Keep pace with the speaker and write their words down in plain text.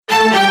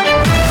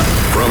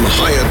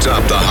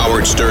atop the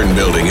Howard Stern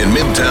Building in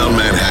Midtown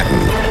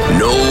Manhattan.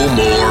 No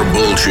more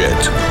bullshit.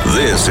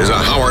 This is a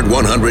Howard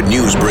 100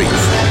 News Brief.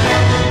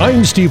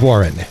 I'm Steve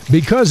Warren.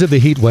 Because of the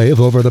heat wave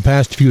over the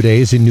past few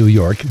days in New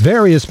York,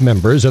 various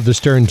members of the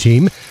Stern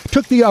team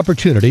took the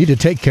opportunity to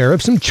take care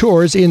of some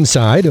chores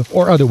inside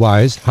or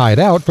otherwise hide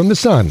out from the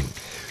sun.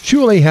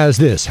 Shuli has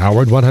this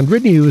Howard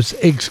 100 News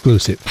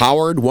exclusive.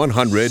 Howard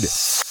 100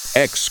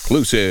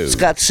 exclusive.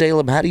 Scott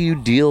Salem, how do you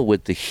deal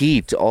with the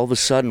heat? All of a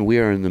sudden, we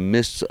are in the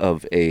midst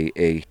of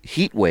a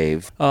heat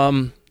wave.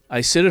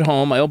 I sit at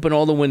home, I open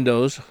all the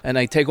windows, and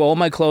I take all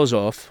my clothes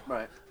off.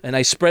 Right. And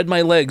I spread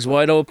my legs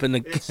wide open.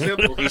 It's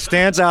simple. He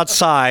stands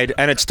outside,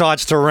 and it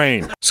starts to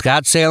rain.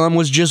 Scott Salem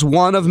was just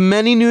one of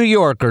many New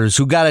Yorkers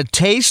who got a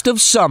taste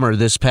of summer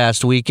this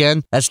past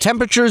weekend as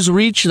temperatures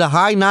reached the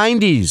high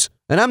 90s.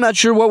 And I'm not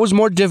sure what was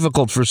more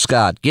difficult for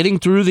Scott, getting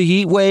through the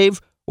heat wave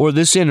or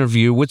this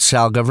interview with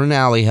Sal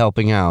Governale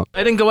helping out.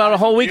 I didn't go out a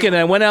whole weekend.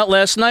 I went out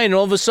last night, and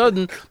all of a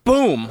sudden,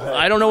 boom,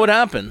 I don't know what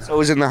happened. So it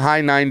was in the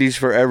high 90s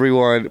for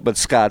everyone but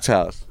Scott's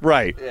house.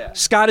 Right. Yeah.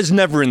 Scott is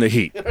never in the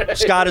heat.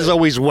 Scott is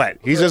always wet.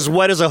 He's as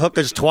wet as a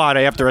hooker's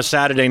twat after a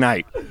Saturday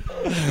night.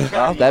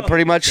 Well, that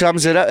pretty much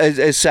sums it up.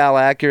 Is Sal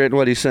accurate in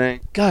what he's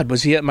saying? God,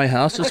 was he at my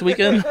house this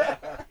weekend?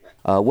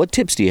 What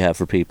tips do you have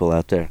for people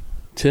out there?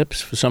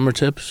 Tips, summer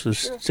tips,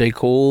 stay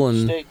cool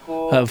and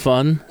have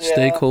fun. Yeah.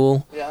 Stay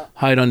cool. Yeah.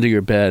 Hide under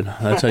your bed.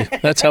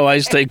 That's how I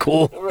stay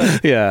cool.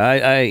 Right. Yeah,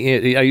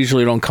 I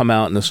usually don't come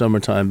out in the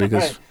summertime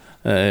because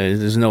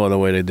there's no other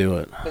way to do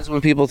it. Because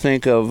when people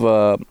think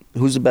of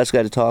who's the best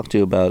guy to talk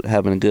to about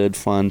having a good,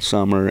 fun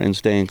summer and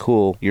staying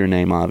cool, your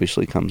name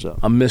obviously comes up.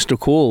 I'm Mr.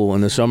 Cool in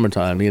the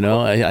summertime. You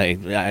know,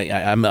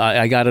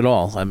 I got it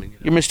all. I mean,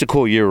 you're Mr.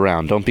 Cool year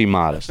round. Don't be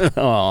modest.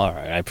 Oh, all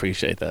right. I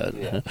appreciate that.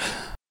 Yeah.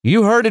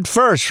 You heard it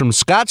first from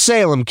Scott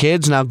Salem,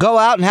 kids. Now go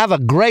out and have a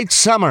great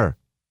summer.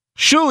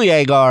 Shuli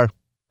Agar,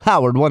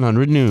 Howard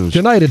 100 News.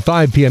 Tonight at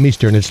 5 p.m.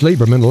 Eastern, it's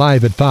Lieberman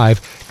Live at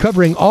 5,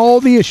 covering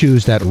all the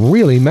issues that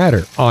really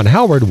matter on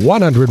Howard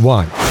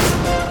 101.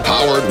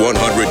 Howard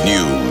 100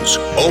 News,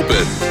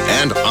 open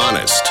and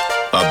honest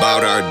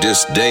about our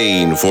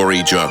disdain for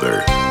each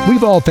other.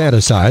 We've all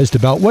fantasized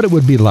about what it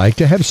would be like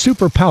to have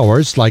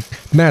superpowers like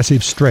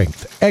massive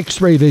strength,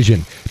 X-ray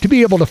vision, to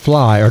be able to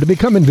fly or to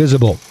become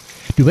invisible.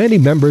 Do any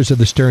members of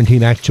the Stern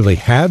team actually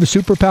have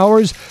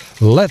superpowers?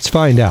 Let's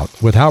find out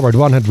with Howard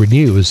 100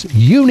 News.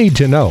 You need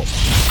to know.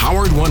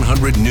 Howard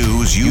 100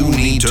 News you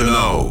need to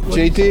know.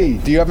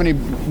 JD, do you have any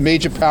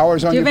major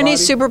powers on your body? Do you have any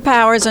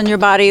superpowers on your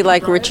body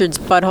like Richard's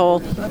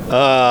butthole?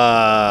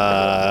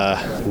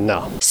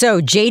 No.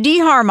 So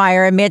J.D.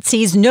 Harmeyer admits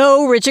he's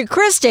no Richard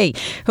Christie,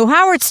 who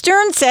Howard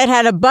Stern said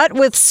had a butt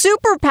with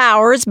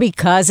superpowers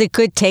because it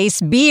could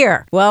taste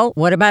beer. Well,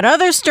 what about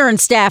other Stern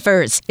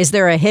staffers? Is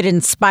there a hidden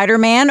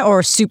Spider-Man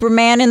or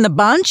Superman in the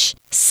bunch?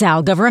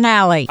 Sal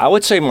Governale. I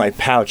would say my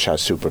pouch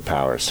has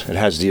superpowers. It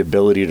has the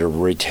ability to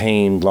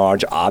retain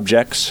large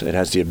objects. It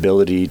has the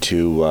ability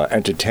to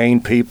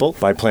entertain people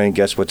by playing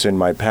Guess What's in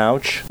My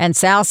Pouch. And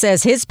Sal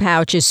says his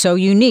pouch is so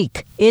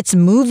unique, it's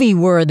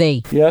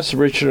movie-worthy. Yes,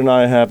 Richard and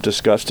I have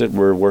discussed it.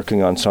 We're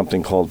working on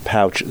something called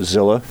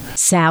Pouchzilla.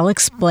 Sal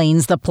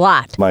explains the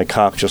plot. My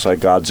cock, just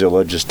like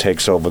Godzilla, just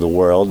takes over the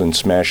world and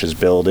smashes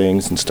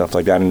buildings and stuff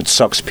like that, and it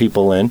sucks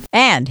people in.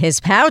 And his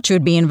pouch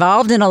would be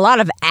involved in a lot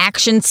of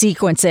action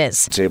sequences.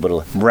 It's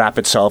able to wrap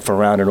itself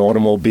around an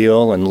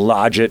automobile and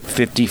lodge it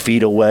 50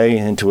 feet away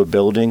into a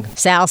building.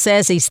 Sal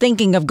says he's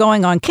thinking of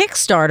going on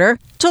Kickstarter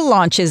to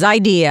launch his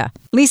idea.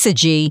 Lisa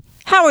G.,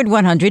 Howard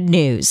 100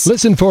 News.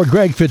 Listen for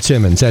Greg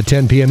Fitzsimmons at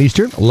 10 p.m.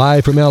 Eastern,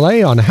 live from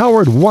L.A. on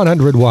Howard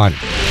 101.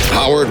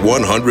 Howard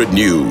 100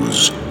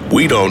 News.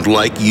 We don't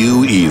like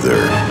you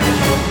either.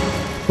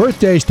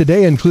 Birthdays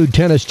today include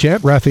tennis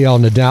champ Rafael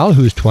Nadal,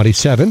 who's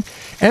 27.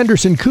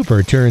 Anderson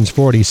Cooper turns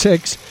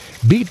 46.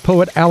 Beat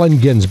poet Allen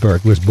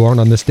Ginsberg was born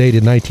on this date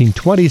in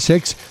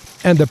 1926.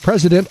 And the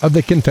President of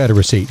the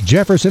Confederacy,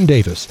 Jefferson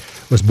Davis,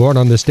 was born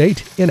on this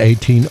date in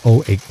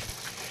 1808.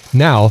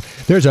 Now,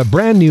 there's a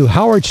brand new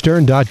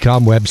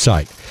howardstern.com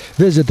website.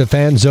 Visit the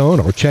Fan Zone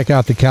or check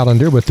out the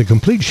calendar with the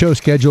complete show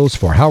schedules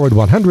for Howard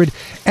 100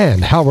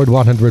 and Howard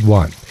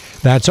 101.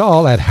 That's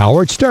all at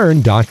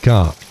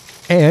howardstern.com.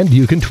 And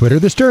you can Twitter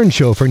The Stern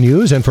Show for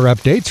news and for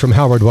updates from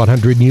Howard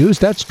 100 News.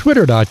 That's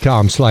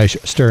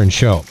twitter.com/Stern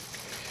Show.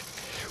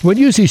 When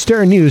you see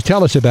Stern News,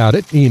 tell us about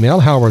it.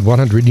 Email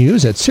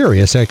howard100news at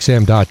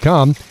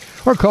SiriusXM.com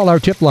or call our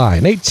tip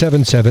line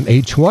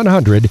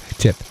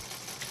 877-H100-TIP.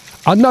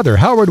 Another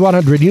Howard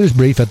 100 News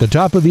brief at the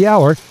top of the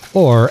hour,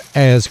 or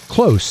as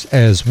close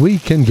as we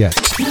can get.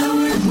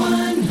 Howard 100.